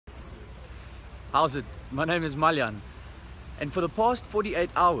How's it? My name is Maljan, and for the past 48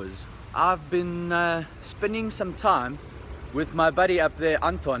 hours I've been spending some time with my buddy up there,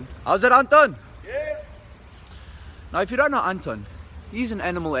 Anton. How's it, Anton? Yes. Now, if you don't know Anton, he's an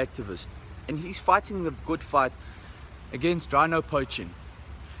animal activist and he's fighting the good fight against rhino poaching.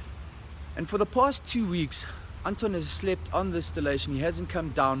 And for the past 2 weeks, Anton has slept on the installation. He hasn't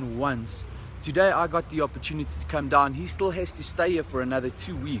come down once. Today I got the opportunity to come down. He still has to stay here for another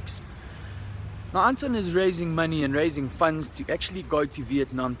 2 weeks. Now, Anton is raising money and raising funds to actually go to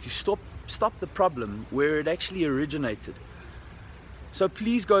Vietnam to stop the problem where it actually originated. So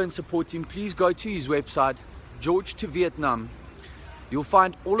please go and support him. Please go to his website, George to Vietnam. You'll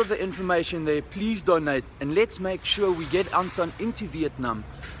find all of the information there. Please donate, and let's make sure we get Anton into Vietnam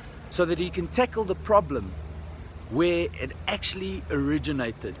so that he can tackle the problem where it actually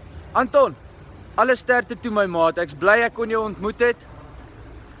originated. Anton, alle sterkte toe my maat. Ek's bly ek kon jou ontmoet het.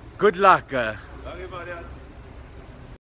 Good luck. Dankie Maljan.